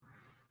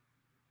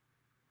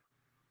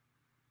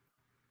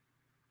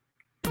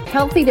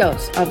healthy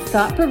dose of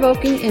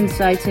thought-provoking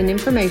insights and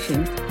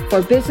information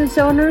for business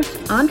owners,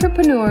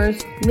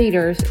 entrepreneurs,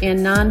 leaders, and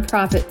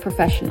nonprofit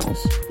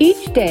professionals.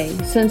 Each day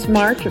since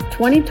March of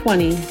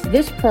 2020,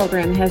 this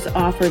program has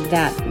offered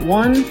that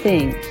one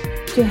thing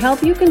to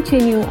help you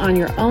continue on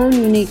your own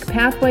unique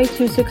pathway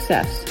to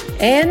success.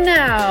 And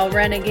now,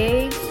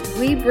 Renegades,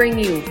 we bring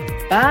you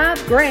Bob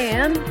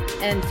Graham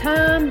and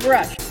Tom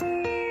Brush.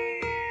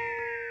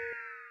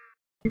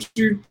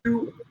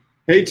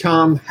 Hey,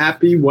 Tom.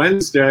 Happy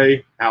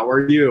Wednesday. How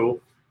are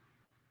you?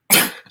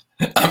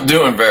 I'm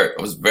doing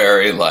here's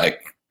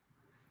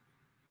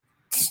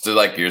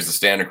the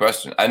standard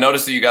question. I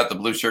noticed that you got the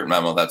blue shirt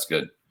memo. That's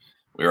good.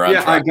 We were on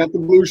track. I got the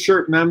blue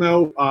shirt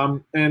memo.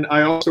 And I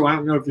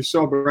don't know if you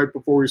saw, but right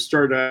before we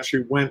started, I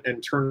actually went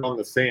and turned on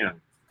the fan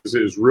because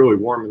it is really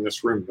warm in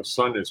this room. The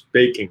sun is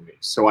baking me.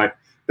 So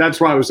that's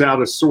why I was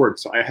out of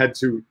sorts. I had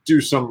to do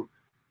some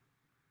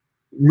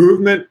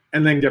movement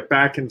and then get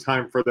back in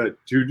time for the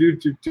do.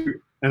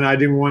 And I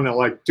didn't want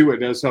to do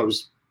it as I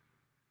was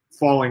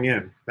falling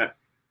in.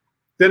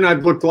 Then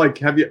I'd look like,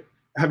 have you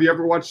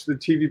ever watched the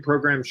TV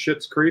program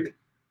Schitt's Creek?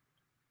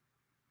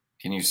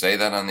 Can you say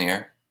that on the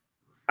air?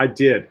 I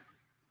did.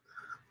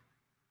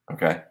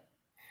 Okay.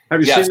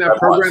 Have you seen that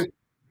program?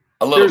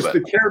 A little bit.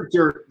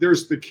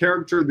 There's the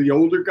character, the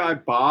older guy,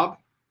 Bob.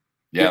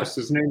 Yeah. Yes,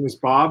 his name is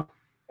Bob.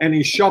 And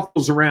he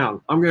shuffles around.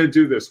 I'm going to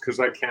do this because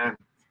I can.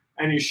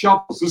 And he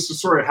shuffles. This is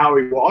sort of how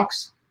he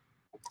walks.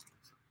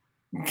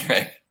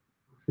 Okay.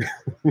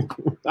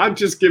 I'm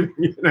just giving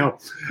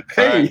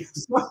hey, right.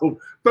 So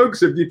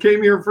folks, if you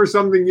came here for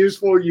something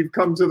useful, you've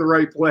come to the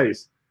right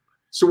place.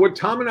 So what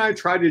Tom and I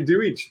try to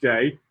do each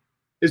day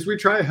is we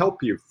try to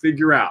help you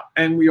figure out.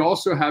 And we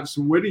also have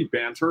some witty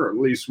banter, or at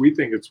least we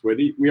think it's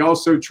witty. We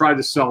also try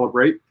to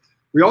celebrate.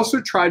 We also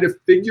try to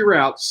figure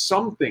out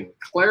something,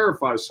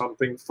 clarify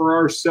something for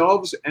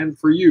ourselves and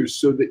for you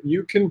so that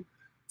you can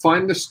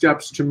find the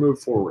steps to move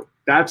forward.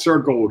 That's our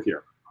goal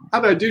here. How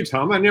did I do,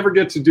 Tom? I never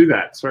get to do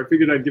that, so I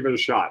figured I'd give it a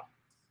shot.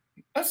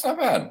 That's not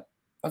bad.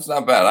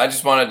 I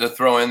just wanted to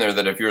throw in there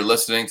that if you're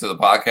listening to the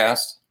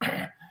podcast,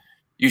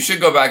 you should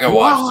go back and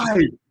watch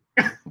it.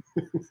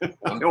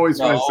 I always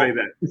want to say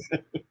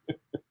that.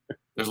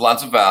 There's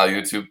lots of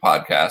value to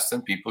podcasts,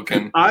 and people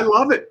can I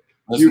love it.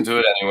 Listen to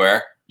it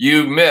anywhere.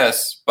 You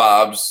miss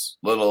Bob's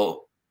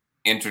little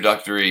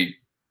introductory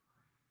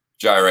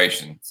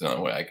gyration. That's the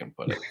only way I can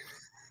put it.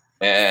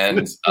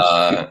 And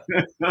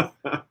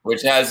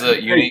which has a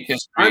unique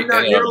history. I'm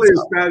not nearly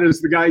as bad as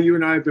the guy you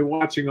and I have been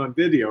watching on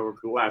video over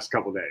the last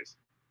couple of days.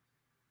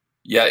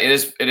 Yeah, it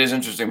is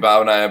interesting. Bob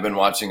and I have been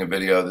watching a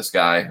video of this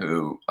guy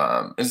who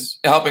is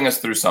helping us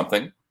through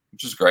something,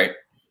 which is great.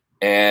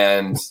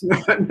 And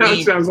now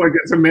it sounds like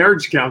it's a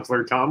marriage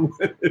counselor, Tom.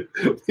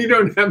 We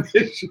don't have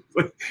issues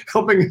with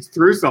helping us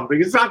through something.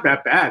 It's not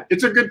that bad.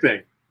 It's a good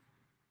thing.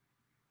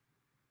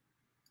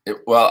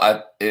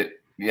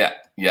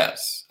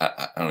 Yes.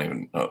 I don't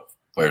even know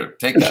where to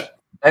take that.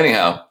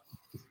 Anyhow,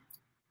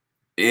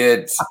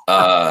 it's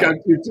got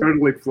you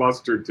totally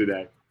flustered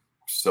today.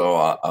 So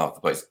off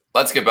the place.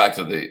 Let's get back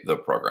to the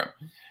program.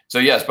 So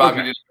yes, Bob,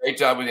 you did a great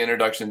job with the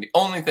introduction. The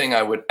only thing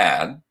I would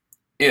add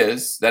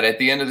is that at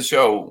the end of the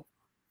show,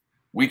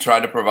 we try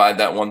to provide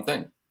that one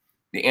thing,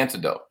 the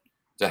antidote,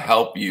 to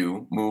help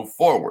you move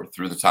forward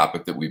through the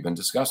topic that we've been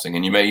discussing.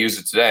 And you may use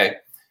it today.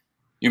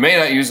 You may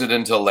not use it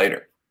until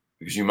later,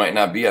 because you might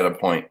not be at a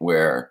point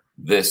where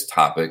this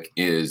topic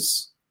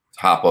is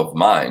top of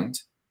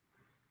mind.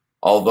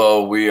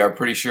 Although we are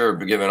pretty sure,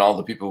 given all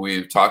the people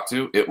we've talked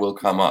to, it will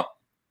come up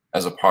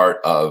as a part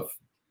of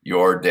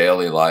your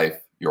daily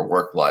life, your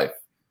work life.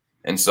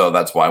 And so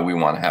that's why we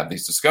want to have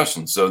these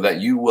discussions, so that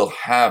you will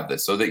have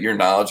this, so that your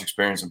knowledge,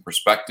 experience, and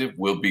perspective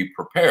will be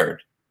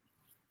prepared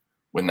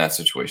when that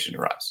situation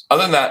arrives.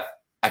 Other than that,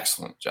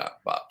 excellent job,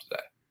 Bob,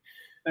 today.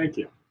 Thank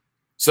you.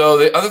 So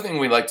the other thing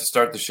we like to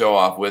start the show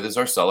off with is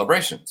our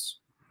celebrations.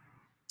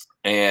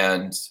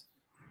 And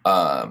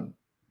Bob,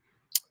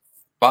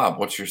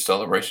 what's your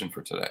celebration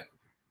for today?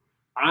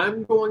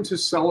 I'm going to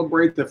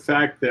celebrate the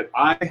fact that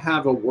I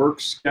have a work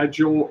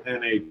schedule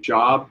and a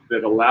job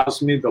that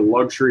allows me the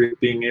luxury of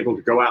being able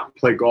to go out and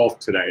play golf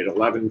today at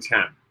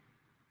 11:10.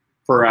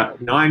 For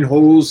 9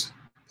 holes,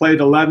 play at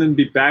 11,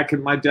 be back at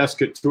my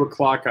desk at 2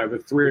 o'clock. I have a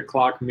 3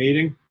 o'clock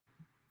meeting.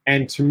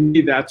 And to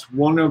me, that's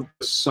one of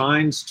the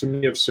signs to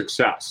me of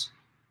success.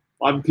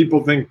 A lot of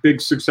people think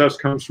big success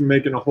comes from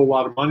making a whole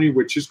lot of money,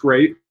 which is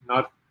great.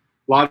 Not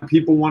a lot of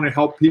people want to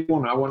help people,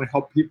 and I want to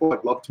help people.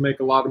 I'd love to make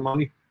a lot of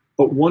money.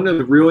 But one of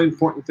the really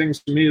important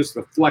things to me is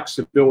the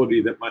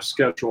flexibility that my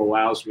schedule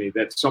allows me.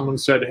 That someone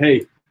said,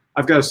 hey,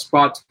 I've got a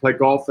spot to play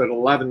golf at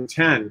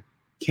 11:10.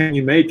 Can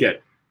you make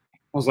it? I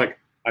was like,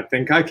 I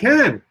think I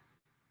can.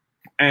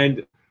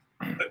 And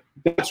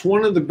that's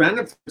one of the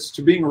benefits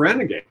to being a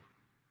renegade.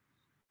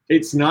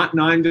 It's not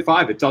 9 to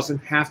 5. It doesn't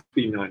have to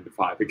be 9 to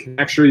 5. It can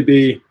actually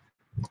be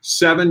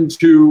 7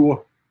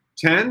 to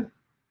 10.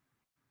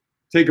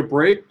 Take a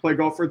break, play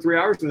golf for 3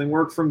 hours, and then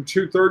work from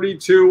 2:30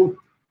 to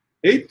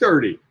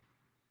 8:30,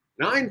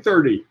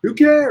 9:30. Who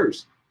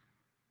cares?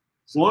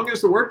 As long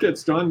as the work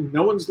gets done,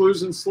 no one's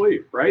losing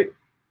sleep, right?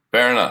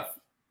 Fair enough.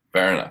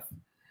 Fair enough.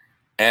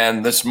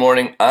 And this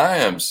morning, I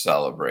am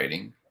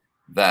celebrating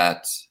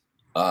that.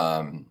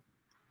 What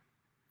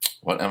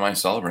am I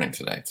celebrating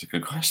today? It's a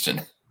good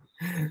question.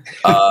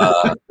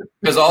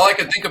 Because all I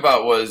could think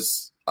about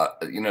was,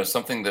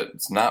 something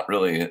that's not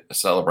really a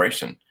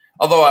celebration.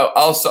 Although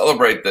I'll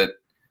celebrate that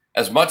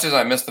as much as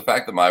I miss the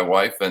fact that my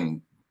wife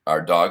and our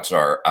dogs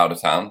are out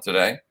of town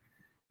today,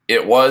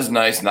 it was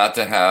nice not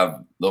to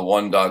have the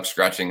one dog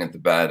scratching at the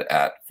bed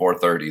at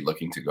 4:30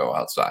 looking to go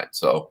outside.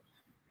 So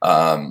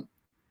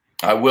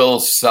I will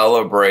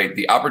celebrate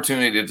the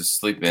opportunity to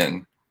sleep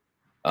in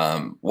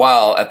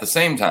while at the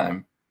same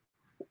time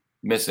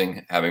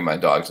missing having my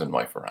dogs and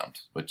wife around,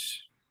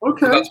 which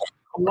I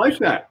like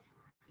that.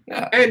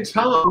 Yeah. And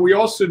Tom, we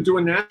also do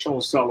a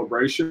national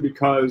celebration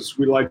because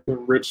we like to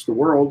enrich the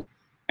world.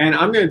 And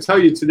I'm going to tell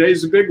you,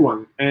 today's a big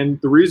one. And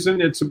the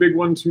reason it's a big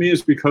one to me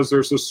is because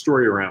there's a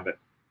story around it.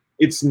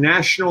 It's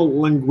National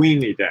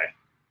Linguini Day.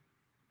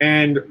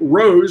 And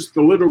Rose,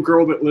 the little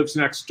girl that lives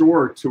next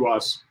door to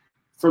us,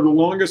 for the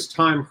longest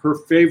time, her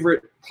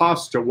favorite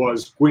pasta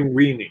was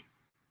linguini.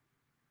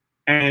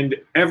 And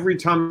every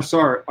time I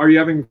saw her, are you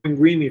having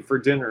linguini for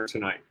dinner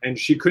tonight? And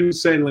she couldn't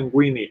say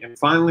linguini. And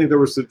finally, there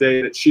was the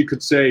day that she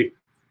could say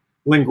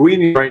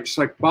linguini right. And she's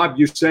like, Bob,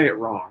 you say it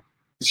wrong.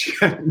 She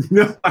had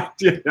no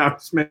idea I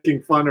was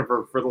making fun of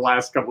her for the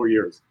last couple of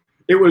years.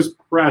 It was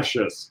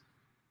precious.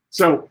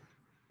 So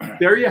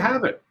there you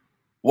have it.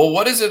 Well,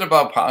 what is it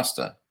about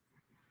pasta?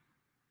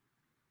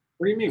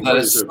 What do you mean? That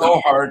is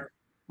so hard.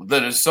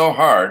 That is so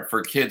hard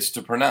for kids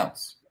to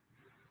pronounce.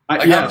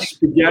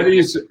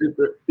 Spaghetti's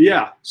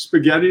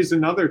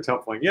another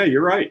tough one. Yeah,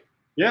 you're right.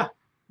 Yeah.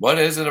 What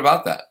is it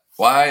about that?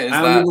 Why is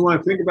that? I don't even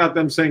want to think about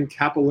them saying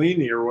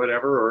capellini or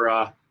whatever.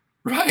 Or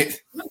right.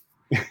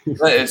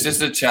 It's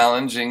just a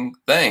challenging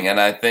thing, and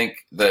I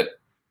think that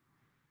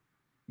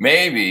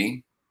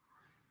maybe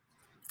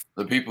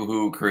the people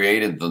who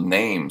created the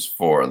names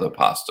for the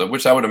pasta,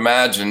 which I would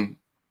imagine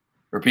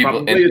are people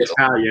probably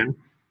Italian.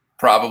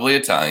 Probably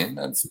Italian.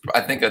 I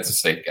think that's a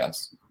safe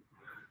guess.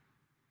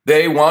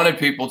 They wanted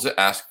people to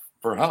ask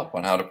for help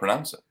on how to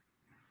pronounce it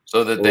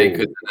so that they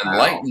could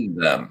enlighten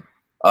them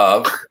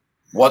of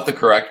what the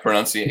correct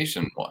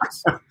pronunciation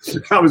was.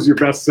 That was your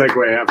best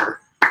segue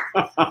ever.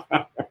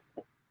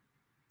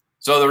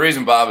 So the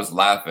reason Bob is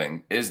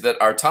laughing is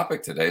that our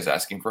topic today is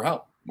asking for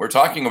help. We're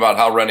talking about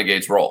how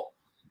renegades roll.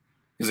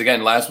 Because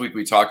again, last week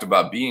we talked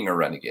about being a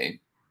renegade.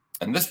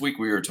 And this week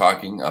we were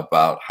talking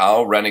about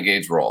how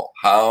renegades roll,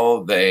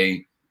 how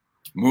they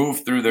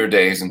move through their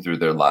days and through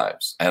their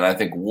lives. And I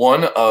think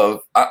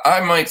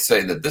I might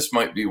say that this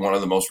might be one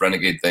of the most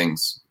renegade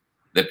things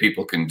that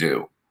people can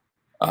do.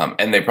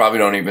 And they probably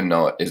don't even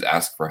know it, is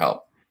ask for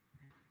help.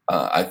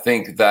 I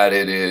think that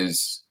it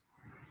is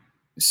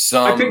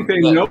I think they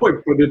know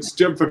it, but it's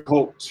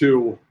difficult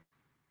to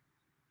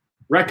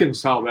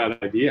reconcile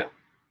that idea.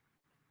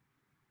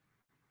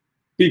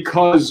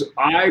 Because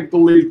I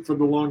believed for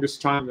the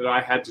longest time that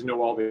I had to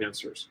know all the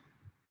answers.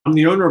 I'm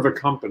the owner of a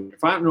company.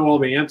 If I don't know all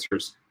the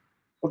answers,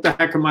 what the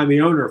heck am I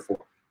the owner for?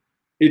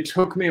 It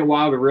took me a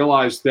while to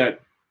realize that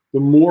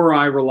the more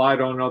I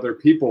relied on other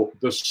people,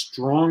 the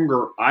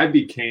stronger I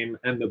became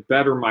and the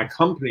better my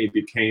company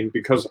became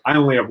because I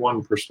only have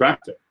one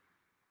perspective.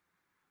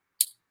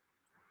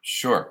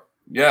 Sure.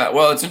 Yeah.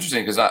 Well, it's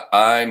interesting because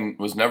I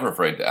was never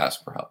afraid to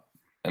ask for help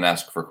and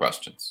ask for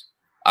questions.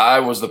 I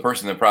was the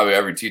person that probably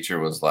every teacher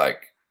was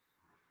like,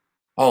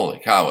 holy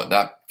cow, would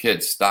that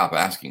kid stop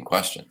asking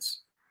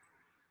questions?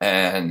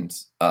 And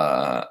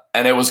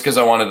it was because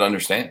I wanted to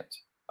understand.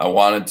 I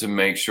wanted to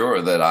make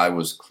sure that I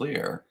was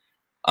clear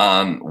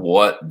on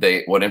what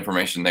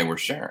information they were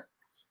sharing.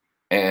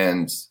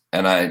 And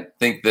I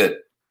think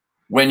that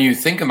when you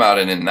think about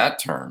it in that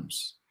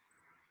terms,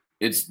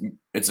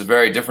 it's a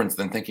very different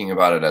than thinking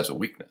about it as a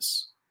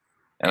weakness.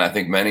 And I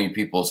think many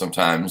people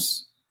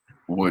sometimes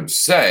would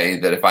say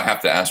that if I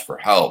have to ask for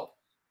help,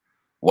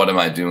 what am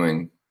I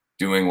doing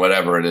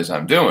whatever it is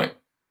I'm doing?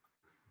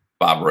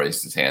 Bob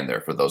raised his hand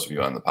there for those of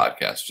you on the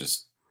podcast,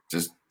 just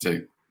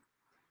to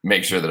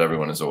make sure that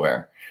everyone is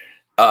aware.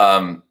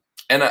 And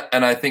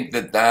I think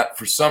that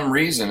for some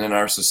reason in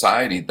our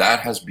society,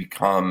 that has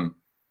become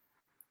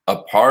a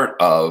part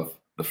of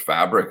the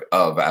fabric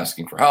of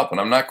asking for help. And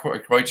I'm not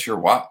quite sure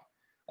why.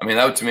 I mean,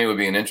 that to me would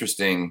be an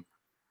interesting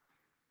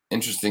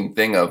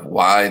thing of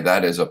why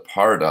that is a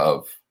part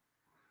of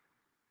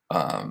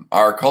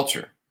our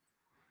culture,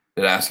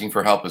 that asking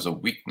for help is a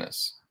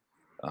weakness.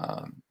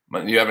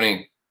 Do you have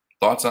any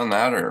thoughts on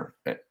that, or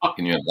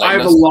can you enlighten us? I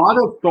have a lot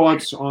of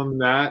thoughts on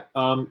that.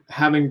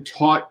 Having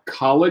taught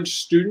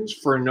college students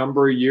for a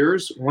number of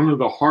years, one of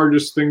the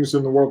hardest things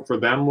in the world for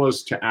them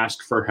was to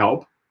ask for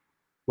help.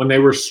 When they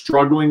were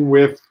struggling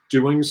with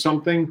doing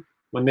something,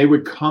 when they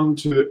would come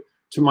to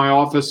my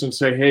office and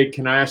say, hey,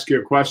 can I ask you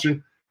a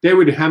question? They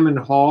would hem and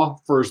haw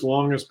for as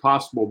long as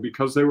possible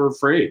because they were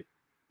afraid.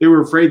 They were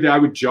afraid that I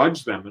would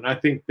judge them. And I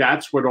think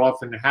that's what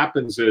often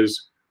happens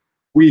is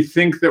we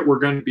think that we're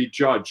going to be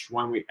judged.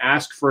 When we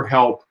ask for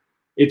help,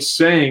 it's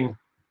saying,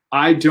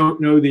 I don't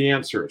know the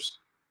answers.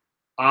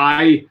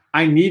 I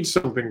need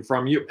something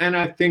from you. And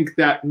I think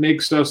that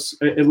makes us,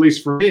 at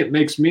least for me, it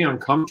makes me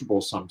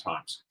uncomfortable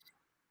sometimes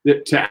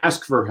to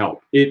ask for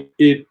help.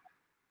 It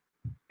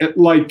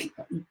like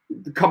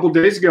a couple of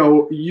days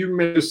ago, you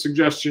made a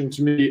suggestion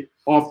to me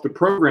off the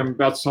program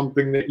about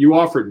something that you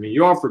offered me.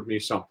 You offered me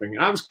something.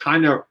 And I was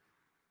kind of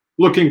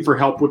looking for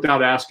help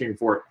without asking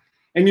for it.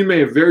 And you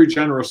made a very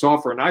generous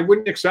offer, and I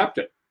wouldn't accept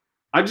it.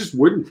 I just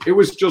wouldn't. It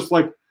was just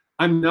like,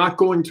 I'm not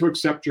going to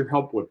accept your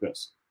help with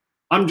this.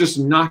 I'm just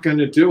not going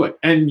to do it.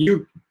 And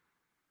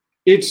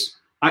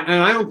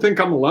I don't think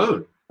I'm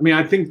alone. I mean,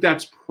 I think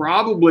that's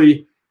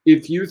probably,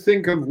 if you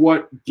think of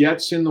what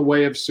gets in the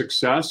way of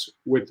success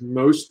with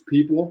most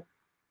people,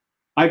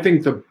 I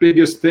think the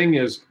biggest thing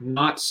is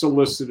not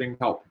soliciting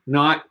help,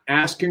 not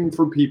asking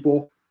for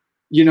people,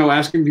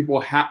 asking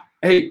people,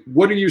 hey,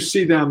 what do you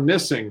see that I'm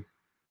missing?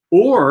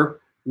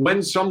 Or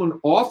when someone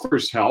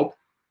offers help,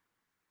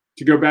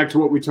 to go back to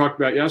what we talked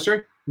about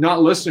yesterday,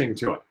 not listening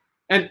to it.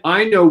 And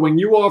I know when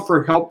you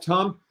offer help,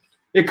 Tom,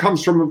 it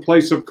comes from a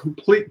place of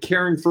complete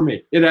caring for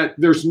me.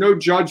 There's no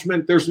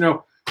judgment. There's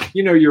no,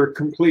 you're a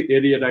complete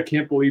idiot. I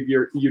can't believe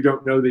you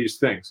don't know these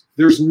things.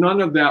 There's none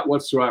of that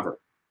whatsoever.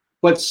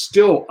 But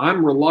still,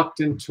 I'm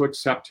reluctant to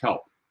accept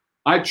help.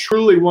 I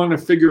truly want to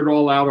figure it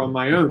all out on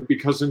my own,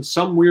 because in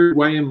some weird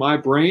way in my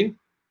brain,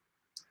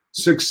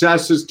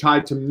 success is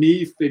tied to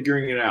me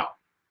figuring it out.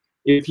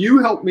 If you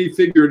help me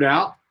figure it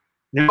out,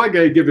 now I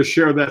got to give a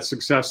share of that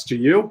success to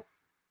you.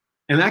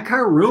 And that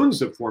kind of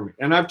ruins it for me.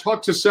 And I've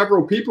talked to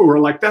several people who are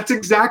like, that's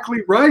exactly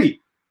right.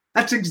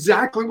 That's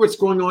exactly what's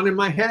going on in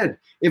my head.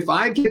 If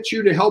I get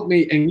you to help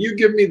me and you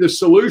give me the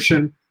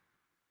solution,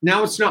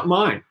 now it's not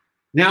mine.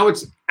 Now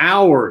it's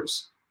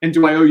ours. And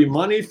do I owe you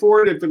money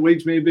for it if it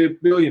leads me to be a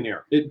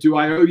billionaire? Do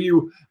I owe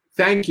you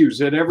thank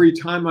yous at every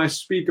time I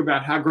speak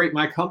about how great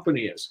my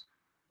company is?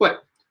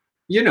 But,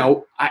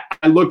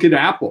 I look at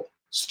Apple.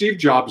 Steve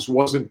Jobs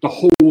wasn't the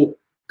whole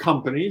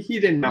company. He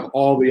didn't have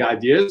all the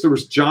ideas. There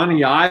was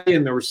Johnny Ive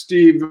and there was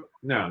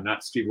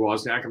not Steve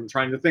Wozniak. I'm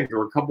trying to think. There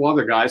were a couple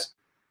other guys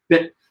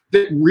that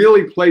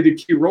really played a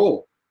key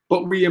role.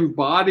 But we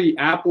embody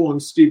Apple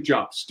and Steve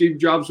Jobs. Steve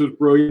Jobs was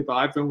brilliant. The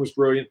iPhone was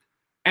brilliant.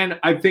 And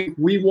I think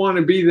we want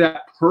to be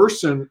that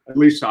person, at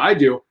least I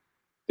do,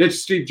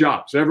 that's Steve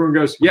Jobs. Everyone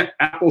goes, yeah,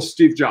 Apple,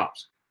 Steve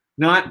Jobs.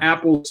 Not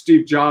Apple,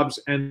 Steve Jobs,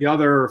 and the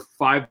other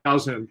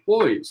 5,000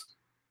 employees.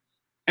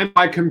 And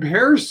by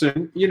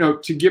comparison,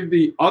 to give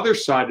the other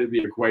side of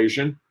the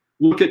equation,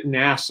 look at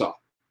NASA.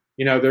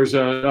 There's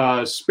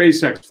a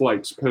SpaceX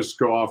flight supposed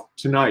to go off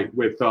tonight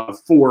with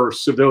 4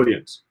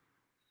 civilians.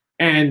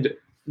 And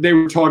they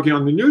were talking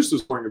on the news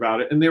this morning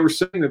about it, and they were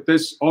saying that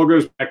this all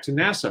goes back to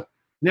NASA.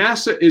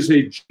 NASA is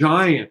a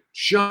giant,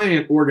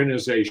 giant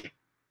organization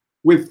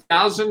with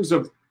thousands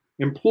of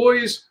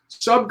employees,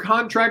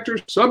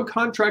 subcontractors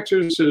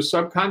to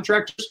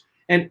subcontractors,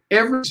 and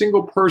every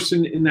single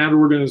person in that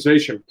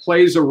organization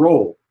plays a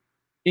role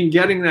in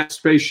getting that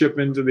spaceship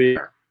into the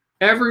air.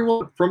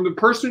 Everyone, from the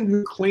person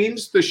who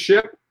cleans the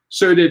ship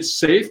so that it's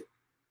safe,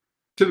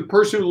 to the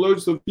person who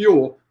loads the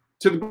fuel,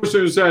 to the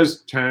person who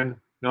says 10,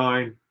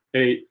 9,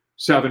 8,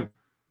 7,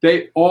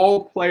 they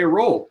all play a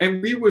role.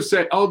 And we would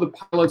say, oh, the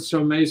pilot's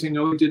so amazing.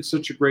 Oh, he did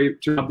such a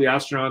great job. The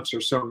astronauts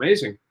are so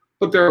amazing.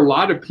 But there are a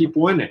lot of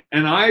people in it.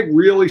 And I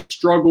really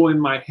struggle in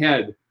my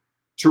head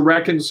to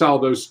reconcile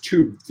those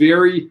two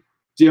very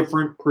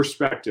different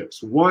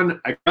perspectives.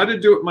 One, I got to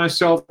do it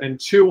myself. And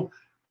two,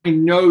 I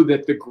know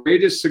that the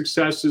greatest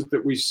successes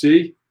that we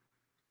see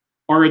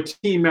are a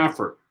team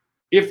effort,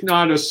 if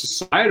not a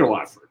societal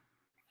effort.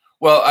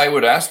 Well, I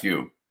would ask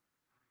you,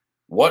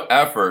 what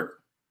effort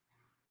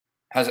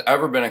has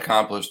ever been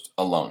accomplished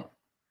alone?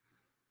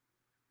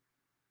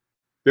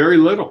 Very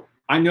little.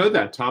 I know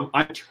that, Tom.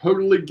 I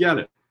totally get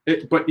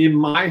it. But in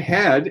my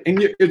head,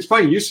 and it's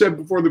funny, you said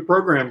before the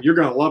program, you're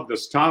going to love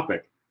this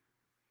topic.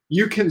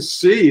 You can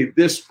see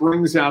this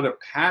brings out a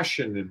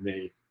passion in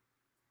me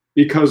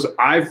because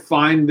I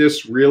find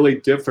this really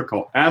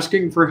difficult.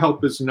 Asking for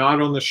help is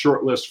not on the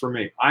short list for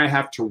me. I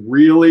have to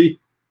really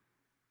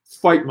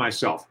fight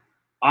myself.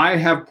 I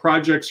have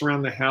projects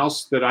around the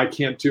house that I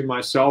can't do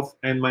myself.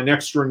 And my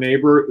next door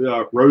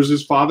neighbor,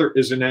 Rose's father,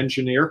 is an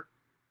engineer.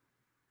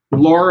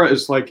 Laura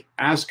is like,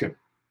 ask him.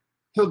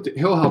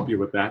 He'll help you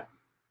with that.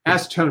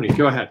 Ask Tony.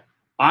 Go ahead.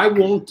 I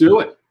won't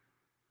do it.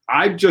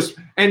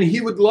 And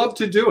he would love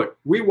to do it.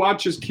 We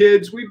watch his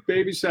kids. We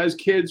babysat his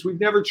kids. We've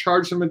never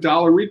charged them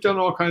 $1. We've done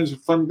all kinds of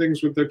fun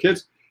things with their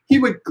kids. He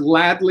would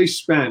gladly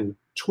spend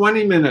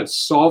 20 minutes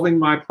solving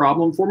my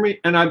problem for me.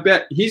 And I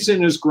bet he's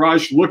in his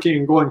garage looking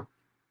and going,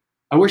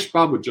 I wish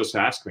Bob would just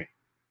ask me.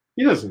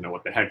 He doesn't know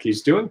what the heck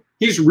he's doing.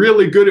 He's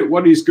really good at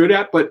what he's good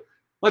at, but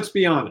let's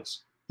be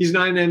honest. He's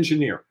not an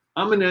engineer.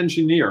 I'm an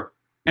engineer.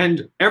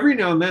 And every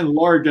now and then,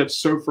 Laura gets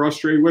so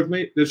frustrated with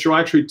me that she'll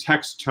actually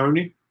text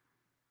Tony.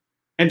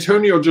 And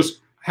Tony will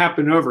just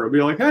happen over. He'll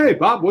be like, hey,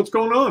 Bob, what's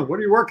going on? What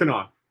are you working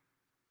on?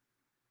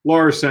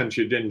 Laura sent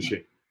you, didn't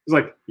she? He's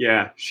like,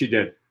 yeah, she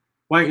did.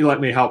 Why don't you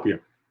let me help you?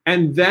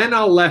 And then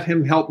I'll let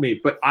him help me,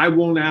 but I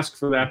won't ask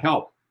for that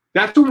help.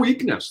 That's a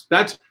weakness.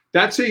 That's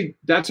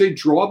a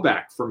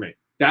drawback for me.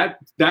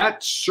 That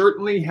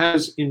certainly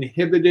has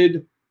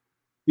inhibited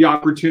the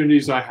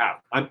opportunities I have.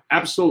 I'm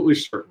absolutely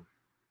certain.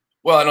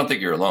 Well, I don't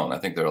think you're alone. I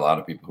think there are a lot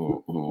of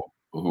people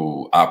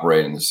who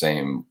operate in the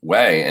same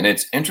way, and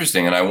it's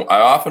interesting. And I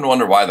often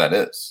wonder why that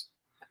is.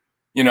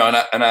 You know,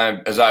 and I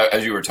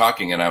as you were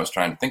talking, and I was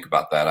trying to think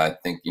about that. I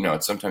think, you know,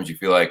 it's sometimes you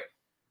feel like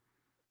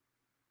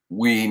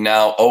we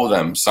now owe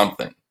them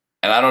something,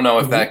 and I don't know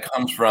if that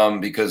comes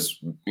from because,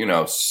 you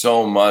know,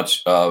 so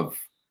much of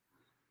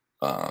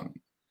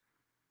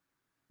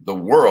the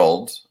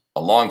world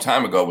a long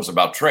time ago was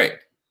about trade.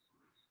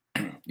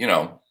 You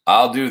know,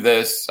 I'll do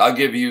this, I'll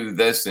give you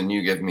this, and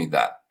you give me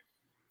that.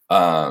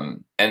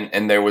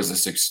 And there was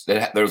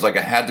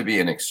had to be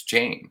an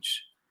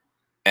exchange.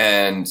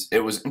 And it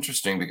was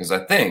interesting because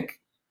I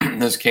think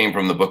this came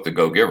from the book, The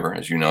Go-Giver,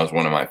 as you know, is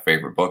one of my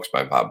favorite books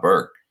by Bob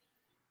Burg,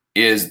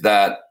 is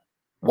that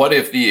what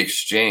if the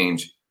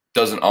exchange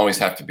doesn't always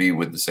have to be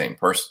with the same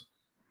person?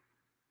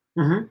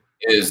 Mm-hmm.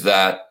 Is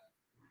that,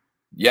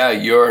 yeah,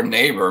 your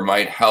neighbor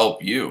might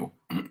help you.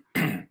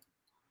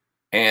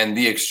 And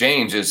the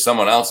exchange is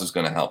someone else is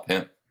going to help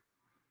him.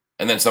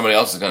 And then somebody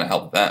else is going to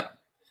help them.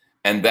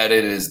 And that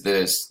it is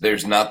this,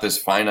 there's not this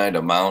finite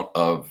amount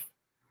of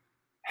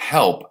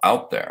help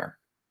out there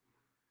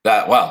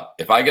that, well,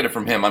 if I get it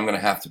from him, I'm going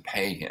to have to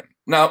pay him.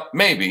 Now,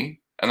 maybe,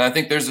 and I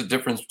think there's a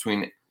difference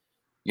between,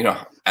 you know,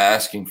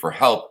 asking for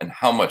help and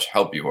how much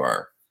help you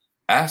are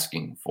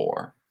asking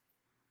for.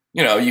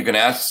 You know, you can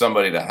ask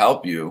somebody to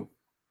help you.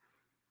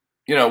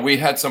 You know, we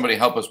had somebody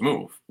help us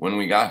move when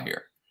we got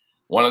here.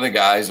 One of the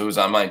guys who was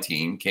on my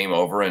team came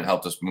over and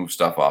helped us move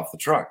stuff off the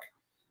truck.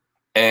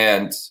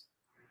 And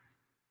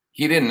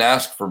he didn't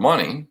ask for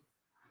money.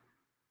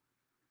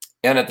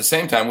 And at the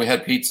same time, we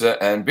had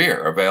pizza and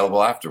beer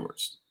available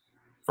afterwards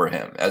for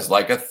him as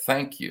like a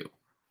thank you.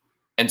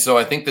 And so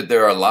I think that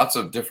there are lots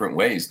of different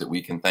ways that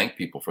we can thank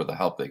people for the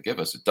help they give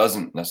us. It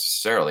doesn't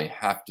necessarily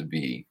have to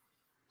be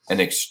an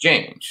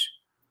exchange.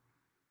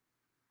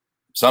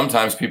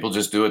 Sometimes people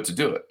just do it to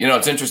do it. You know,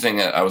 it's interesting.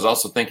 I was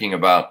also thinking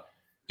about,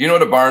 do you know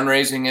what a barn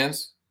raising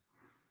is?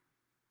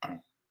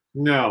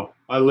 No,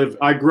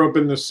 I grew up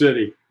in the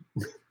city.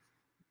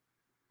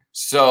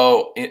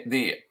 So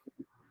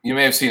you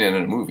may have seen it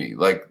in a movie,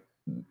 like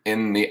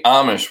in the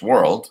Amish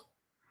world,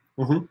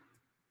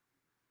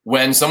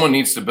 when someone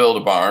needs to build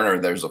a barn or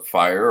there's a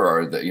fire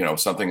or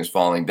something is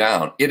falling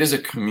down, it is a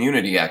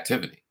community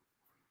activity.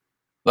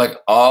 Like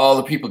all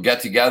the people get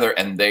together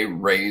and they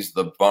raise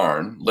the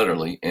barn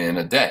literally in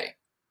a day.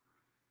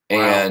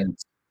 Wow.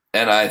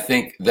 And I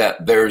think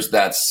that there's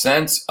that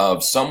sense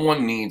of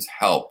someone needs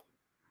help.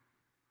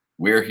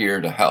 We're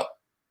here to help.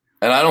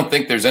 And I don't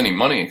think there's any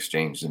money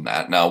exchanged in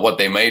that. Now, what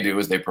they may do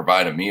is they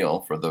provide a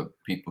meal for the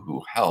people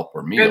who help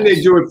or meals. And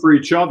they do it for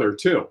each other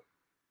too.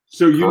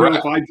 So you know,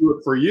 if I do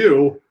it for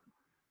you,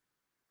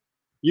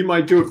 you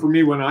might do it for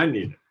me when I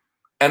need it.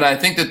 And I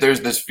think that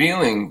there's this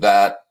feeling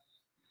that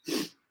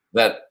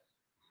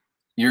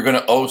you're going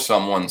to owe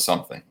someone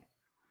something.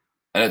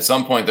 And at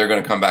some point, they're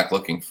going to come back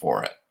looking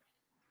for it.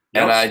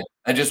 Yep. And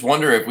I just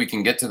wonder if we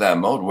can get to that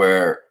mode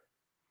where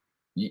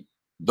you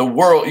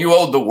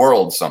owe the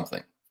world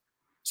something.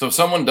 So if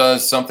someone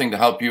does something to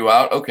help you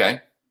out,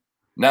 okay,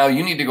 now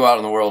you need to go out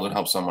in the world and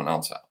help someone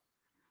else out.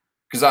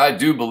 Because I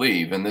do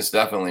believe, and this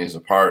definitely is a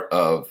part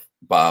of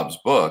Bob's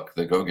book,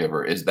 The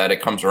Go-Giver, is that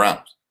it comes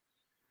around.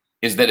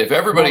 Is that if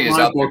everybody is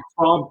out there.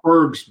 Bob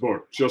Burg's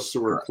book, just so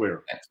we're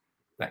clear.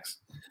 Thanks.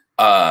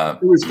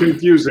 It was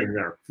confusing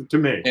there to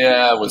me.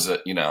 Yeah, it was,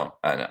 I know.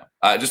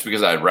 Just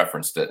because I had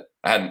referenced it.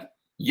 I hadn't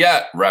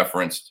yet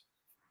referenced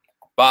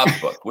Bob's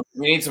book. We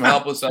need some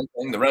help with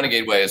something. The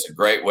Renegade Way is a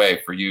great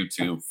way for you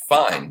to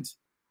find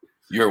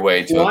your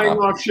way to flying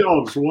off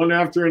shelves one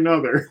after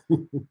another.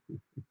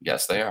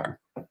 Yes, they are.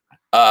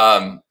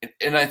 And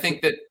I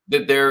think that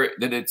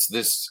it's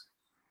this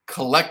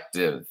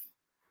collective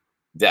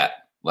debt,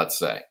 let's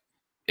say,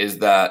 is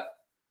that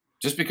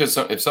just because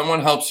if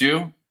someone helps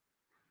you,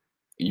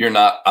 you're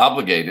not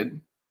obligated.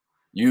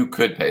 You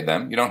could pay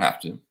them. You don't have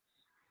to.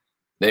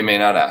 They may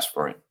not ask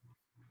for it.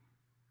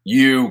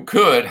 You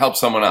could help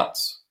someone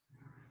else.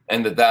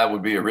 And that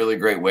would be a really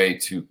great way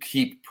to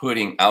keep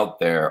putting out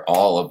there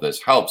all of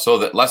this help so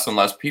that less and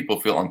less people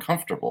feel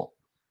uncomfortable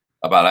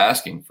about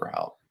asking for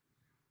help.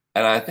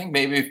 And I think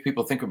maybe if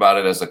people think about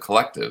it as a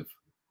collective,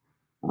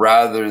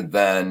 rather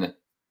than,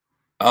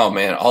 oh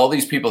man, all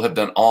these people have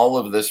done all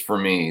of this for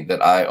me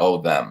that I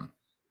owe them.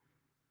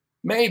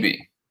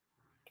 Maybe,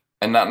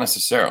 and not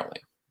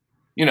necessarily.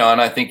 And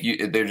I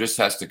think there just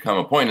has to come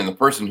a point, and the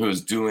person who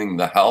is doing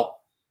the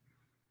help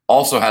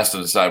also has to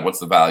decide what's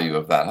the value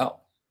of that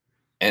help.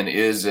 And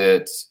is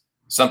it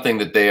something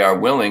that they are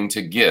willing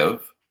to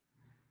give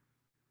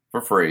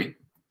for free,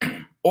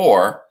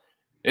 or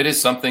it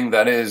is something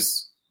that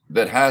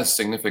has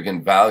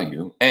significant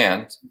value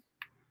and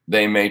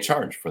they may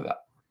charge for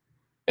that.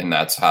 And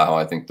that's how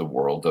I think the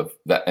world of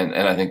that. And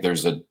I think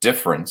there's a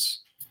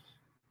difference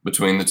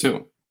between the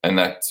two, and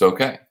that's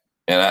okay.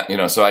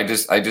 And so I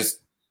just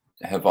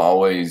have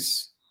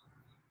always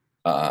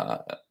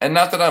And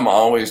not that I'm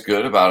always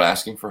good about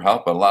asking for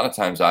help, but a lot of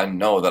times I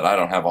know that I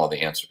don't have all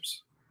the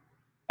answers.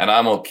 And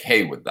I'm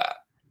okay with that.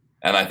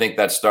 And I think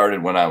that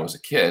started when I was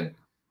a kid,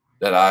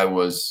 that I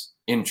was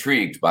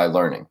intrigued by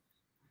learning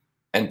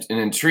and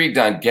intrigued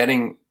on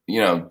getting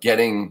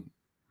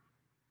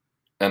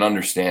an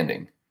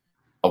understanding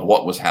of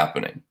what was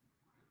happening.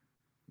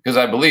 Because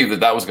I believed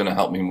that was going to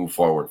help me move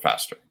forward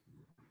faster.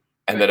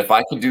 And that if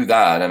I could do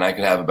that and I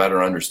could have a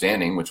better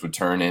understanding, which would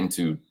turn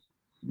into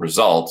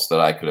results that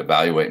I could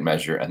evaluate,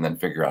 measure, and then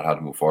figure out how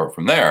to move forward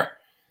from there,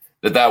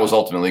 that was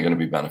ultimately going to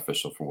be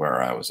beneficial for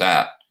where I was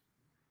at.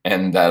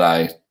 And that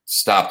I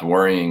stopped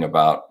worrying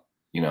about,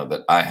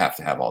 that I have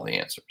to have all the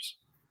answers.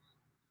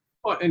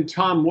 Well, and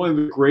Tom, one of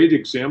the great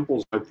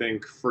examples, I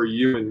think, for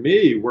you and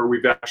me, where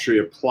we've actually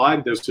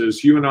applied this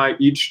is you and I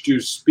each do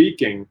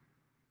speaking,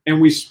 and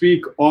we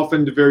speak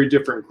often to very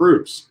different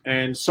groups.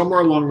 And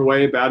somewhere along the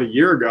way, about a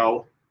year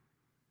ago,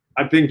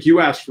 I think you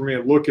asked for me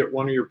to look at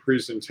one of your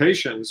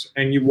presentations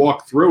and you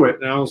walked through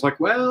it. And I was like,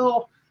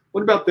 well,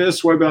 what about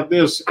this? What about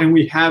this? And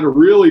we had a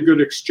really good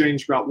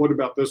exchange about what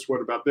about this?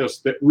 What about this?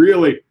 That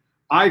really,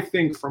 I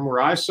think from where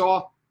I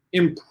saw,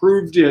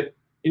 improved it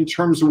in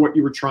terms of what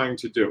you were trying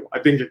to do. I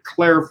think it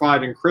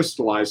clarified and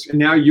crystallized. And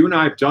now you and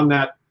I have done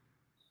that,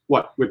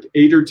 with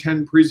 8 or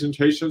 10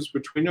 presentations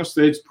between us?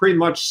 It's pretty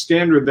much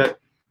standard that,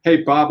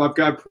 hey, Bob, I've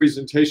got a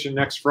presentation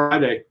next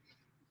Friday.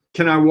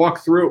 Can I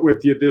walk through it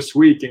with you this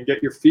week and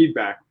get your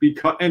feedback?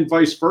 And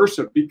vice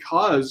versa,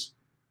 because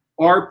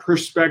our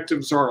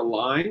perspectives are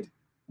aligned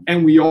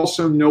and we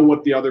also know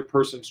what the other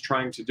person's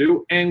trying to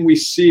do and we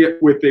see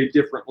it with a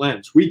different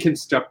lens. We can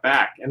step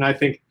back. And I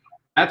think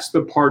that's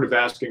the part of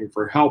asking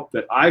for help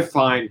that I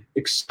find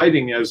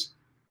exciting, is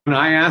when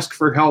I ask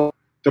for help,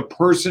 the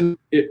person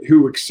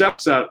who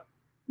accepts that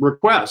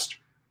request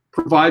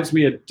provides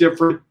me a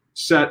different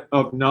set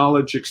of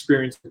knowledge,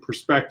 experience, and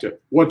perspective.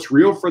 What's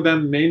real for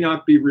them may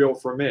not be real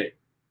for me.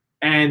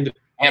 And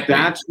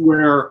that's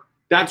where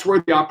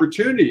the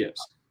opportunity is.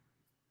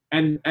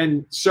 And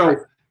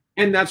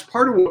that's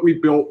part of what we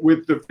built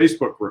with the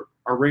Facebook group,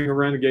 our Ring of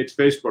Renegades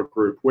Facebook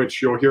group,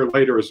 which you'll hear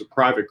later is a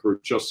private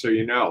group, just so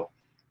you know.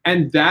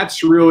 And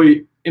that's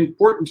really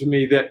important to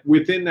me, that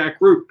within that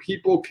group,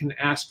 people can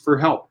ask for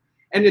help.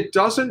 And it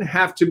doesn't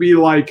have to be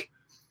like,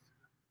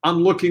 I'm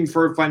looking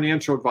for a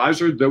financial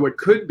advisor, though it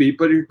could be,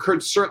 but it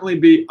could certainly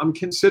be, I'm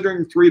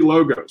considering 3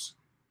 logos.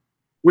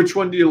 Which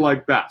one do you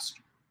like best?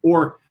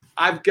 Or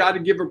I've got to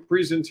give a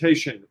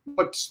presentation.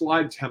 What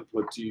slide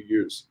template do you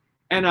use?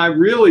 And I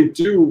really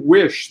do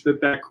wish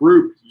that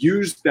group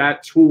used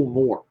that tool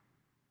more.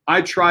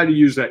 I try to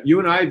use that. You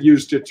and I have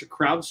used it to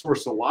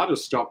crowdsource a lot of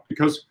stuff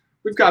because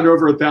we've got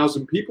over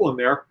 1,000 people in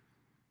there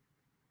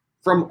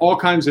from all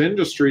kinds of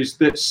industries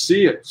that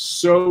see it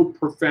so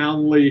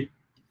profoundly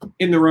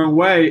in their own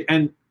way.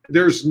 And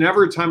there's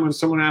never a time when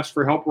someone asks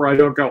for help where I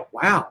don't go,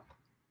 wow,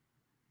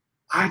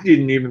 I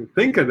didn't even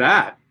think of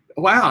that.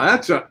 Wow,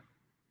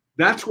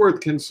 that's worth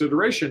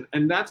consideration.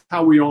 And that's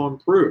how we all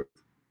improve.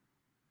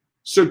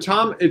 So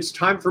Tom, it's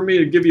time for me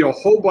to give you a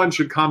whole bunch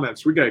of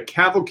comments. We got a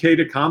cavalcade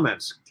of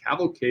comments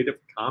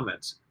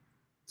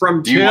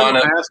from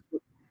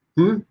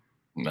Tim.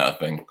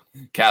 Nothing.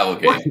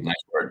 Cavalcade, nice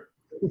word.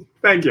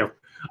 Thank you.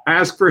 I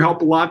ask for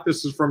help a lot.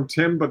 This is from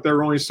Tim, but there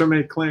are only so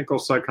many clinical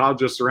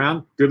psychologists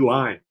around. Good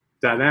line.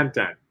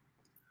 I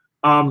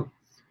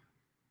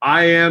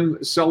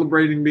am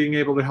celebrating being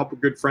able to help a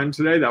good friend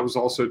today. That was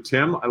also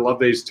Tim. I love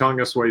that he's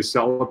telling us what he's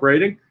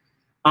celebrating.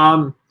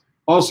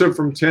 Also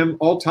from Tim,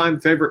 all-time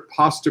favorite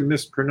pasta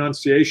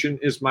mispronunciation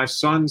is my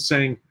son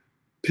saying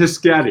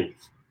Pischetti.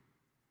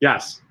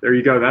 Yes, there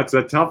you go. That's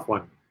a tough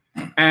one.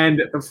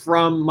 And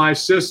from my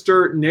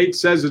sister, Nate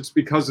says it's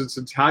because it's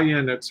Italian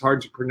and it's hard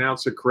to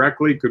pronounce it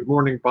correctly. Good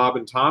morning, Bob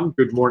and Tom.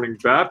 Good morning,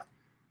 Beth.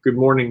 Good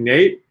morning,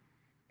 Nate.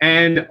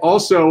 And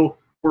also,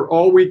 we're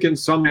all weak in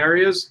some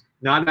areas.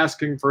 Not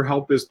asking for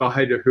help is the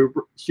height of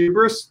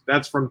hubris.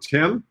 That's from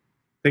Tim.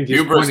 I think he's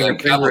hubris and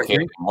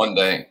cavalcade one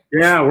day.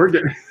 Yeah, we're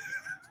getting.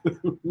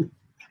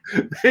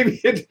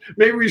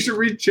 Maybe we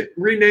should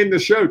rename the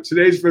show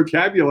Today's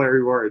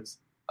Vocabulary Words.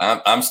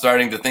 I'm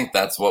starting to think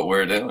that's what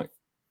we're doing.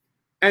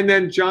 And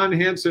then John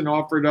Hansen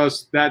offered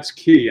us, that's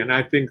key. And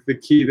I think the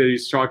key that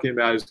he's talking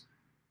about is,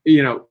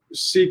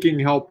 seeking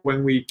help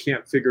when we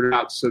can't figure it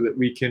out so that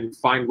we can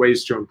find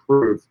ways to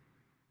improve.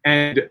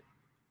 And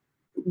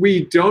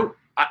we don't,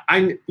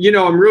 I'm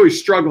really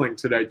struggling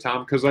today,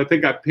 Tom, because I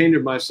think I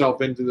painted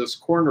myself into this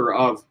corner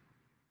of,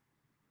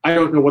 I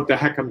don't know what the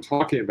heck I'm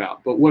talking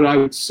about. But what I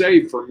would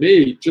say for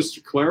me, just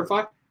to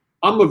clarify,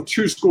 I'm of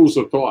 2 schools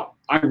of thought.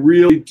 I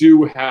really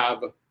do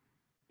have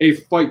a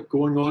fight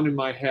going on in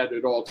my head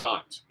at all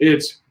times.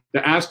 It's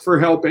the ask for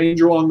help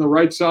angel on the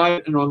right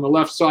side, and on the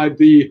left side,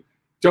 the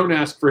don't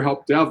ask for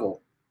help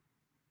devil.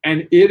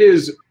 And it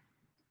is,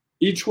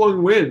 each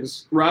one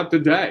wins throughout the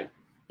day.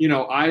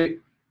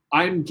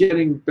 I'm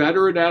getting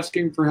better at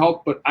asking for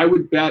help, but I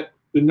would bet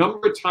the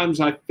number of times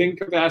I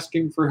think of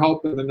asking for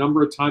help and the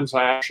number of times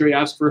I actually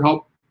ask for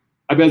help,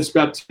 I bet it's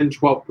about 10,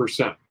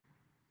 12%.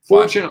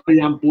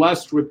 Fortunately, I'm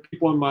blessed with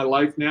people in my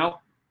life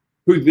now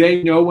who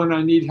they know when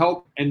I need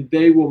help, and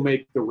they will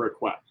make the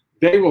request.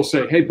 They will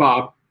say, hey,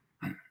 Bob,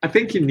 I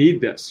think you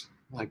need this.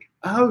 I'm like,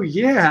 oh,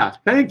 yeah,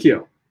 thank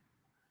you.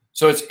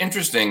 So it's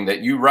interesting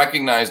that you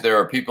recognize there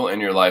are people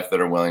in your life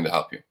that are willing to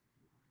help you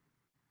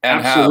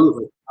and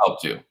Absolutely. have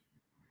helped you.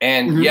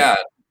 And yet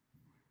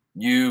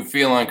you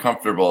feel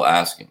uncomfortable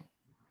asking.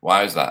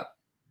 Why is that?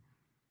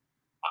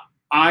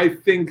 I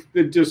think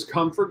the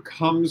discomfort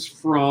comes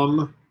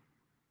from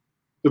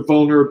the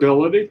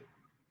vulnerability,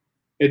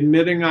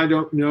 admitting I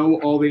don't know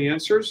all the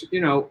answers,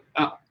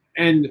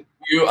 and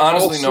you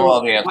honestly also, know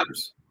all the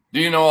answers.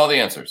 Do you know all the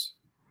answers?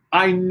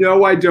 I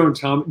know I don't,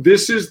 Tom.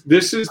 This is the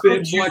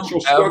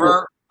intellectual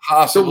struggle.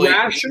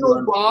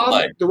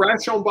 The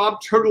rational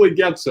Bob totally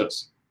gets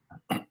this.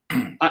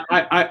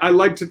 I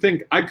like to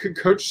think I could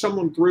coach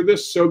someone through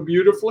this so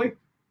beautifully,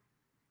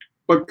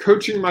 but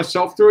coaching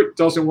myself through it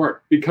doesn't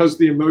work because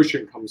the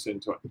emotion comes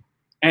into it.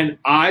 And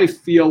I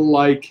feel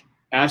like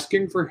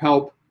asking for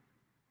help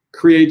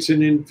creates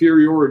an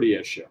inferiority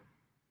issue.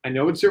 I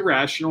know it's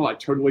irrational. I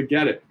totally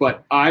get it.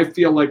 But I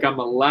feel like I'm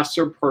a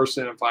lesser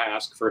person if I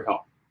ask for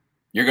help.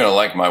 You're going to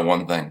like my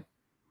one thing.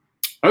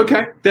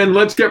 Okay, then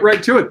let's get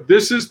right to it.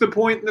 This is the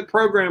point in the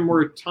program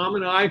where Tom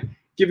and I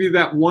give you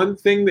that one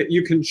thing that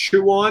you can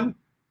chew on,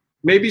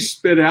 maybe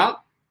spit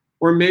out,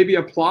 or maybe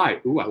apply.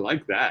 Ooh, I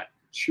like that.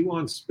 Chew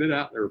on, spit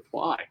out, or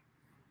apply.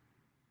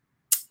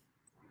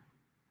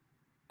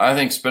 I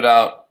think spit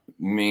out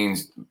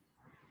means,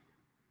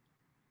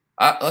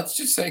 let's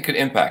just say it could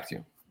impact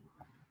you.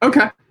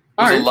 Okay.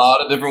 There's a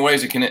lot of different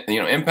ways it can,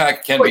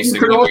 impact can be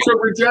significant. You could also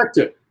reject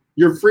it.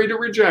 You're free to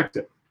reject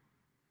it.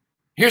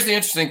 Here's the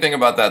interesting thing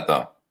about that,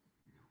 though.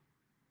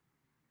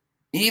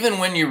 Even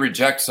when you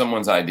reject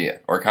someone's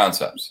idea or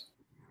concepts,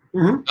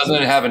 doesn't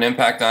it have an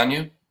impact on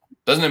you?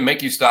 Doesn't it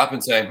make you stop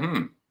and say,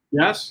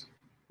 yes,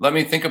 let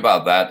me think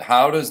about that.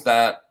 How does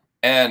that,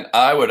 and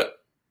I would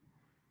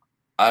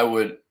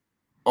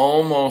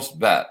almost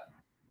bet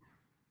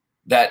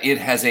that it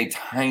has a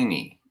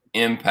tiny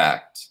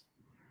impact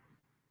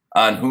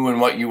on who and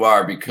what you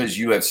are because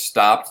you have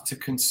stopped to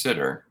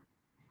consider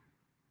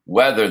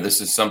whether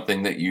this is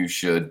something that you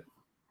should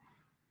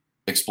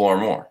explore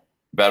more,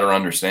 better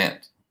understand.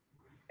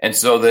 And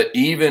so that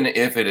even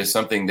if it is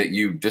something that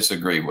you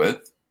disagree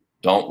with,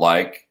 don't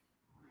like,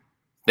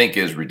 think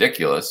is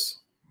ridiculous,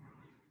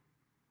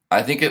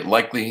 I think it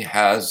likely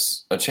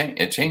has a change.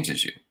 It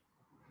changes you.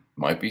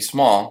 Might be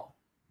small.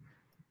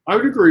 I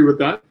would agree with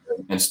that.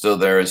 And still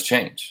there is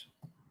change.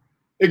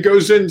 It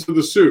goes into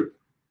the soup.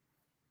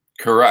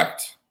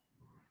 Correct.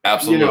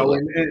 Absolutely.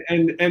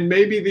 And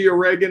maybe the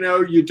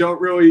oregano, you don't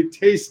really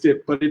taste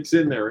it, but it's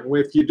in there. And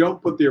if you don't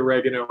put the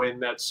oregano in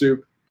that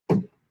soup,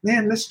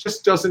 man, this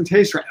just doesn't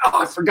taste right.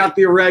 Oh, I forgot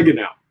the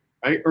oregano,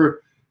 right? Or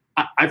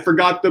I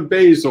forgot the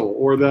basil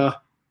or the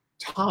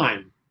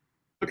thyme.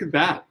 Look at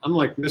that. I'm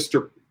like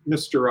Mr.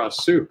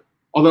 Soup.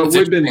 Although it would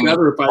have been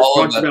better if I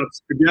talked about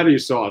spaghetti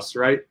sauce,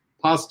 right?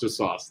 Pasta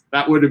sauce.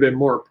 That would have been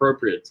more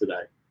appropriate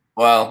today.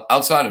 Well,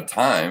 outside of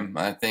thyme,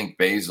 I think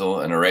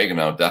basil and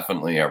oregano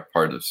definitely are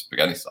part of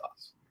spaghetti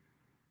sauce.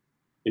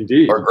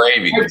 Indeed. Or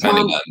gravy,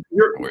 depending on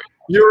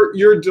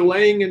you're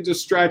delaying and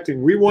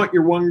distracting. We want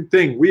your one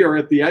thing. We are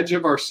at the edge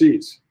of our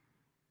seats.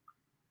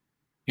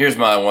 Here's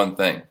my one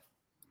thing,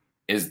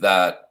 is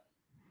that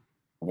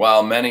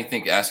while many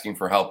think asking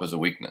for help is a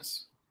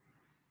weakness,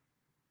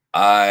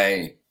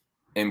 I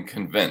am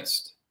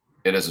convinced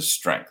it is a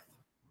strength.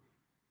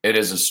 It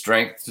is a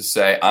strength to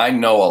say, I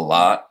know a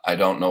lot, I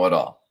don't know it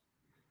all.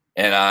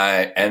 And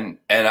I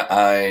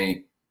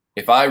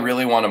if I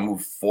really want to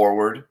move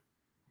forward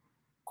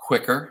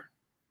quicker,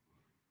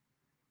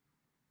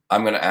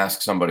 I'm going to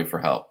ask somebody for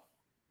help.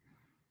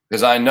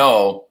 Because I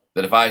know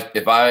that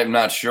if I'm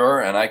not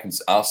sure and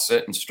I'll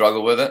sit and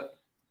struggle with it,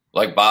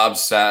 like Bob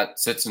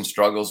sits and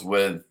struggles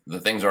with the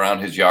things around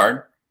his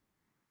yard,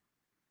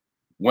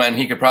 when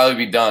he could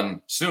probably be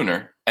done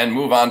sooner and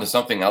move on to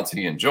something else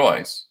he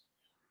enjoys,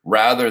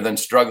 rather than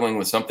struggling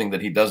with something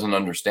that he doesn't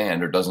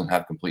understand or doesn't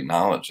have complete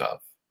knowledge of.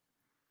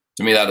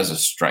 To me, that is a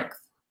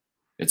strength.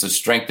 It's a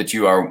strength that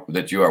you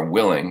are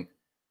willing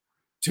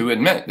to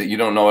admit that you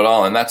don't know it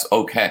all, and that's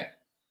okay.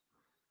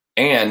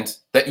 And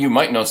that you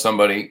might know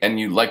somebody, and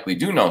you likely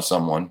do know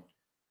someone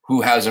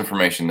who has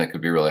information that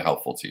could be really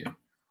helpful to you.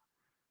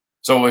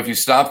 So if you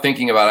stop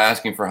thinking about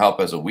asking for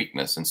help as a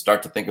weakness and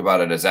start to think about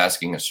it as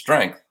asking a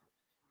strength,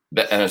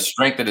 and a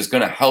strength that is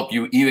going to help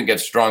you even get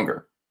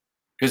stronger.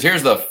 Because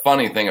here's the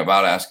funny thing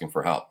about asking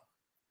for help.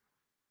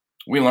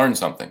 We learn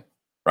something,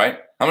 right?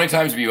 How many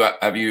times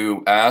have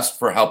you asked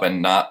for help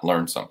and not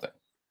learned something?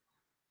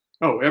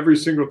 Oh, every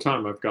single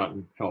time I've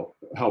gotten help.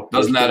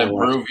 Doesn't that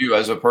improve you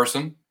as a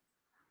person?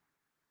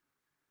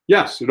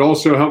 Yes, it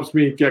also helps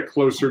me get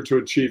closer to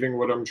achieving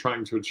what I'm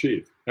trying to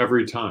achieve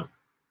every time.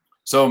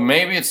 So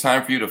maybe it's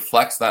time for you to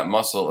flex that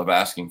muscle of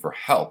asking for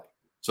help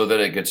so that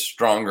it gets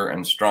stronger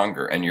and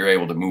stronger and you're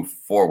able to move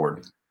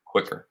forward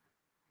quicker.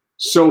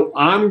 So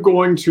I'm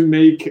going to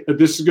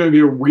this is going to be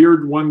a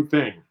weird one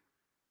thing.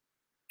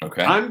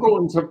 Okay. I'm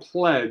going to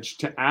pledge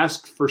to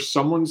ask for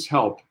someone's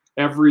help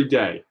every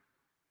day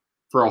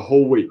for a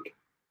whole week.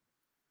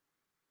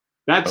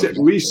 That's at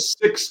least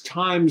 6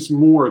 times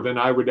more than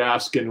I would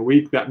ask in a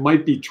week. That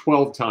might be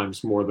 12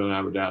 times more than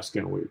I would ask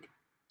in a week.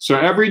 So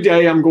every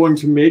day I'm going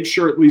to make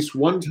sure at least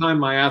one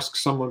time I ask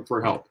someone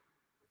for help.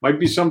 Might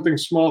be something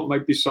small, it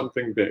might be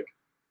something big.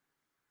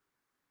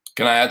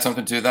 Can I add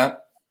something to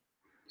that?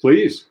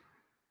 Please.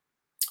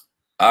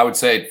 I would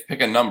say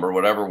pick a number,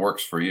 whatever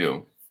works for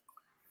you,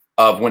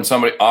 of when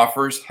somebody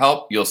offers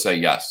help, you'll say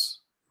yes,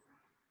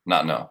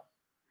 not no.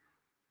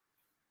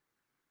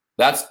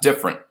 That's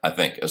different, I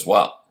think, as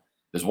well.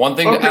 There's one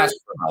thing to ask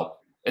for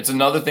help. It's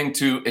another thing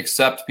to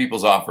accept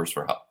people's offers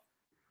for help.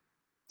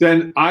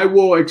 Then I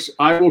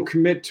will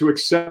commit to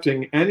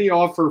accepting any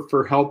offer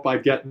for help I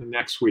get in the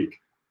next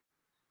week.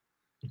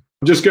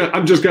 I'm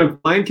just gonna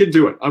blanket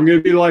do it. I'm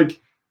gonna be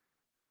like,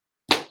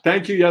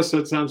 thank you, yes,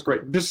 that sounds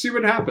great. Just see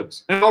what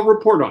happens, and I'll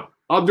report on it.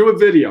 I'll do a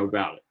video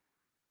about it.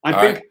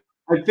 I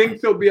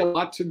think there'll be a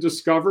lot to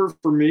discover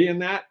for me in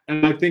that,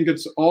 and I think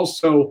it's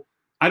also,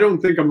 I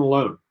don't think I'm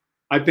alone.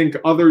 I think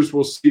others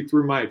will see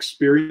through my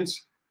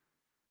experience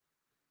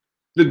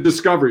the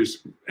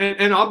discoveries,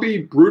 and I'll be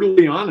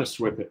brutally honest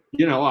with it.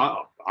 You know,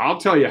 I'll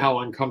tell you how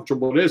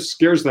uncomfortable it is. It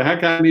scares the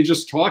heck out of me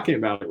just talking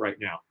about it right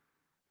now.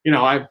 You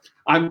know,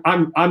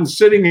 I'm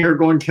sitting here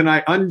going, can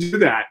I undo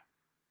that?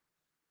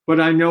 But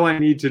I know I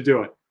need to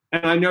do it,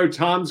 and I know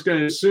Tom's going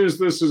to, as soon as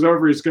this is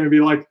over, he's going to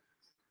be like,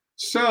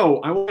 so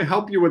I want to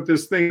help you with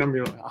this thing. I'm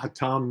going,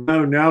 Tom,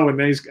 no, and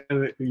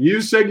then you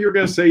said you were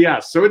going to say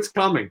yes, so it's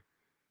coming.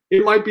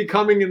 It might be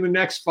coming in the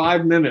next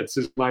 5 minutes,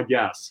 is my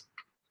guess.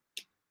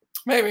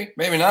 Maybe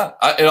not.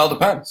 It all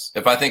depends.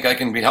 If I think I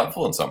can be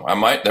helpful in some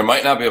way, there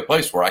might not be a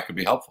place where I could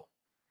be helpful.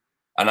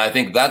 And I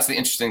think that's the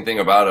interesting thing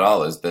about it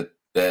all, is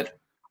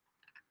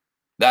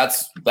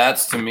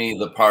that's to me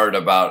the part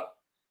about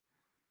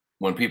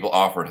when people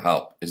offered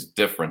help is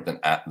different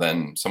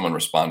than someone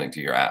responding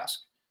to your ask.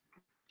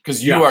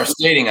 Because you are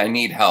stating, I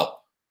need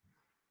help.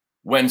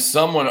 When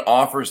someone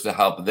offers to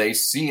help, they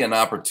see an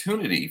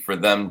opportunity for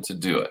them to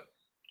do it.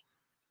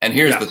 And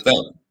here's the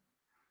thing.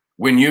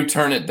 When you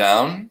turn it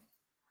down,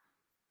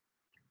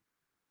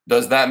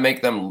 does that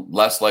make them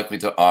less likely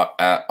to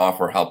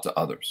offer help to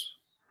others?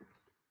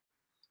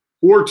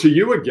 Or to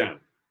you again?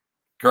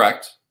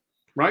 Correct.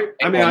 Right?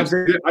 I mean, I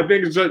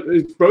think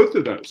it's both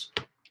of those.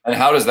 And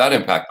how does that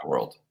impact the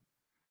world?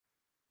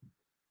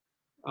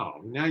 Oh,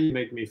 now you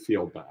make me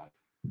feel bad.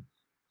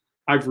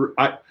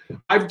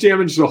 I've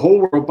damaged the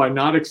whole world by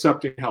not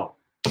accepting help.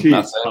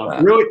 Jeez,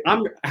 really?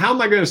 How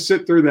am I going to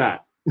sit through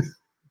that?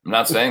 I'm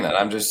not saying that.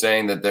 I'm just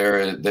saying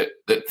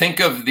that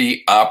think of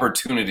the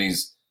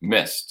opportunities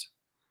missed.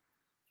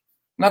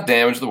 Not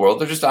damage the world.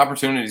 They're just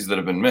opportunities that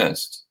have been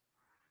missed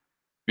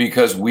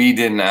because we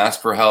didn't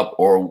ask for help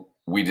or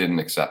we didn't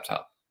accept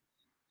help.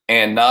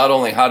 And not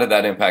only how did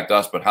that impact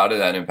us, but how did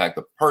that impact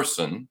the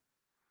person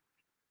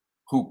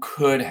who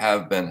could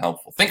have been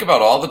helpful? Think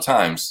about all the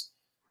times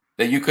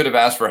that you could have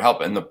asked for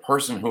help and the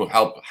person who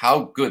helped,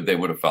 how good they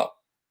would have felt.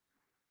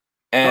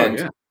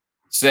 And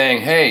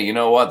saying, hey, you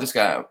know what, this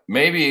guy,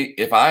 maybe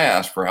if I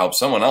ask for help,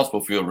 someone else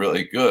will feel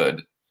really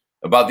good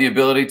about the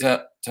ability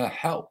to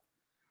help.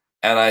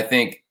 And I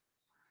think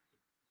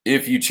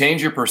if you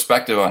change your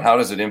perspective on how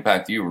does it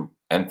impact you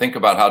and think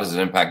about how does it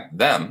impact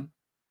them,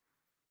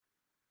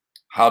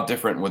 how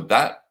different would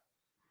that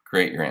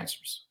create your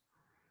answers?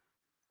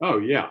 Oh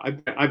yeah,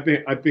 I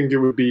think it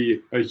would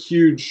be a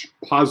huge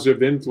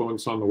positive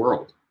influence on the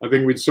world. I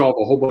think we'd solve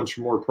a whole bunch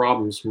more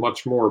problems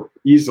much more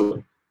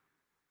easily.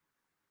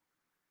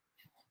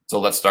 So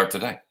let's start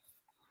today.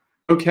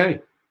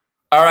 Okay.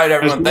 All right,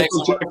 everyone. As Thanks.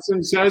 Michael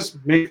Jackson says,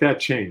 make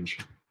that change.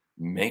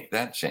 Make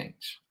that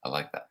change. I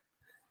like that.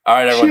 All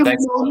right, everyone.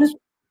 Thanks so much.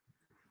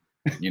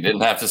 You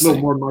didn't have to sing. A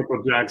little more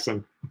Michael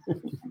Jackson.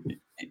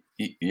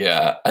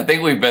 Yeah, I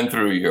think we've been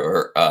through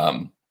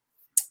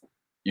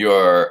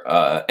your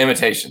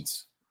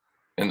imitations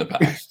in the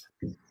past.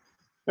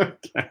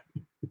 Okay.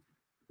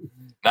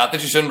 Not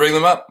that you shouldn't bring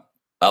them up.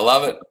 I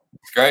love it.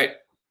 It's great.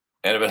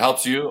 And if it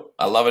helps you,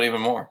 I love it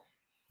even more.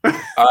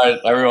 All right,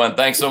 everyone.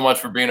 Thanks so much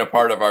for being a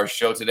part of our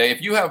show today.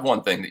 If you have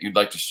one thing that you'd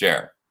like to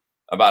share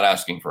about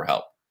asking for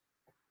help,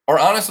 or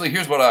honestly,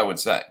 here's what I would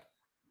say.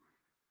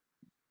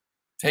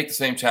 Take the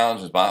same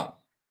challenge as Bob.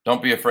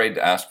 Don't be afraid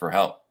to ask for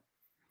help.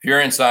 If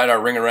you're inside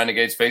our Ring of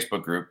Renegades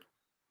Facebook group,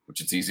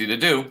 which it's easy to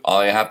do,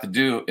 all you have to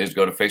do is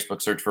go to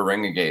Facebook, search for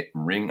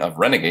Ring of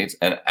Renegades,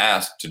 and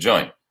ask to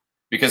join.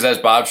 Because as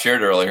Bob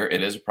shared earlier,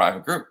 it is a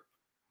private group.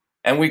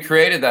 And we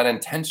created that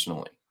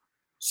intentionally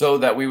so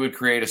that we would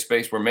create a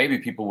space where maybe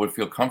people would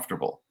feel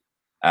comfortable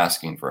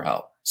asking for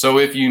help. So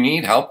if you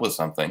need help with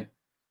something,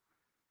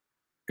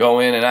 go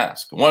in and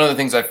ask. One of the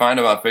things I find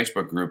about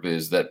Facebook group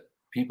is that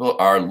people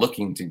are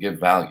looking to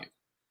give value,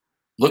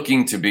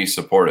 looking to be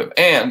supportive,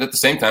 and at the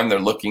same time, they're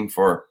looking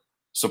for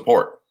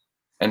support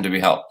and to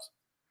be helped.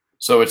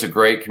 So it's a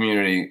great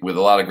community with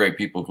a lot of great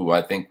people who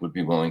I think would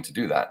be willing to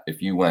do that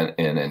if you went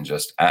in and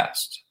just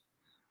asked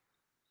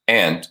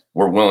and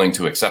were willing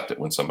to accept it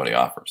when somebody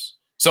offers.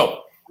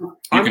 So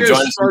I'm going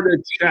to start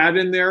a chat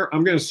in there.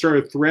 I'm going to start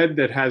a thread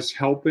that has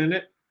help in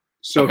it.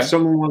 So if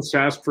someone wants to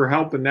ask for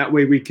help, and that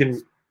way we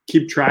can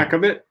keep track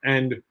of it,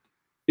 and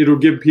it'll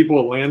give people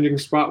a landing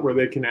spot where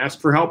they can ask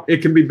for help.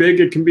 It can be big,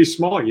 it can be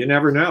small. You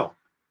never know.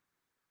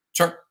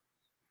 Sure.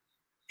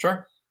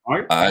 All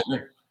right. I agree.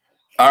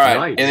 All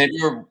right. Nice. And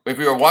if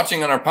you are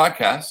watching on our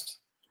podcast,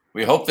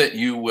 we hope that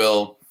you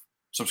will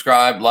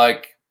subscribe,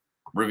 like,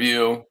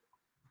 review,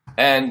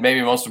 and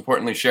maybe most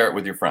importantly, share it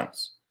with your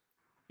friends,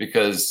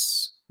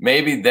 because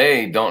maybe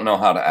they don't know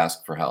how to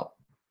ask for help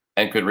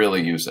and could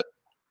really use it.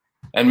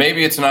 And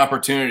maybe it's an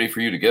opportunity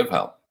for you to give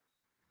help,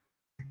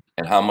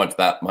 and how much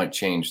that might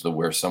change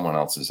where someone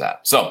else is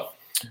at. So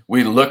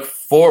we look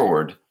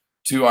forward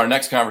to our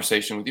next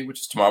conversation with you,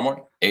 which is tomorrow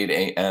morning, 8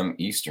 a.m.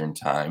 Eastern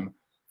time,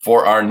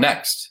 for our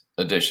next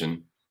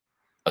edition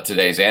of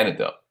Today's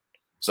Antidote.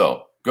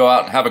 So go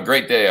out and have a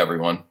great day,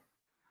 everyone.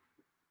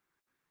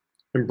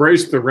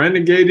 Embrace the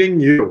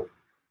renegading you.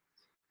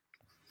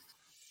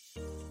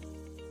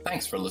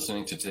 Thanks for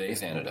listening to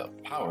Today's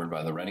Antidote, powered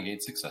by the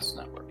Renegade Success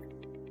Network.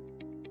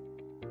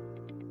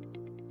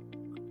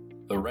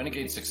 The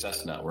Renegade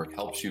Success Network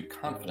helps you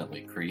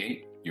confidently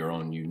create your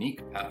own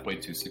unique pathway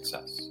to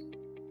success.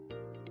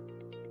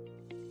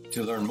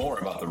 To learn more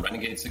about the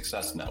Renegade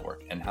Success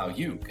Network and how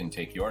you can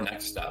take your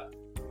next step,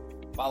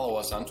 follow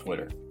us on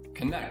Twitter,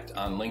 connect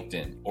on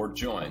LinkedIn, or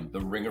join the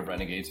Ring of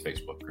Renegades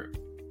Facebook group.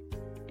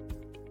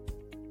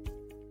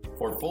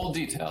 For full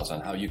details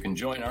on how you can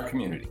join our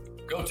community,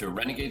 go to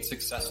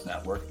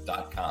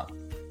renegadesuccessnetwork.com.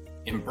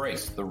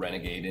 Embrace the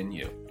renegade in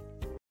you.